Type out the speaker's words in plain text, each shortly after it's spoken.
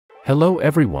Hello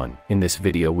everyone, in this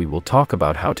video we will talk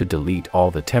about how to delete all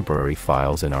the temporary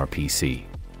files in our PC.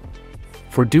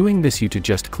 For doing this you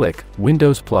just click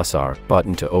Windows + R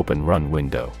button to open Run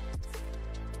window.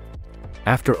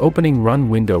 After opening Run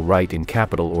window, write in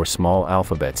capital or small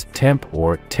alphabets temp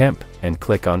or temp and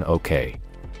click on OK.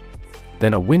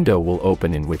 Then a window will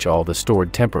open in which all the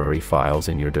stored temporary files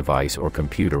in your device or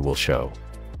computer will show.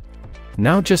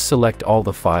 Now just select all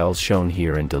the files shown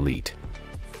here and delete.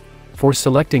 For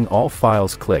selecting all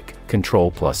files, click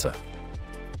Ctrl+A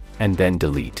and then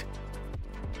delete.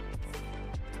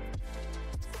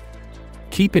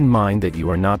 Keep in mind that you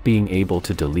are not being able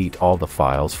to delete all the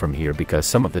files from here because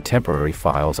some of the temporary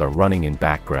files are running in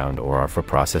background or are for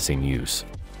processing use.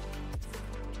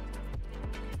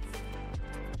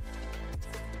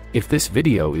 If this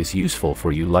video is useful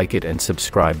for you, like it and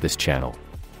subscribe this channel.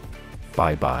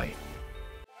 Bye bye.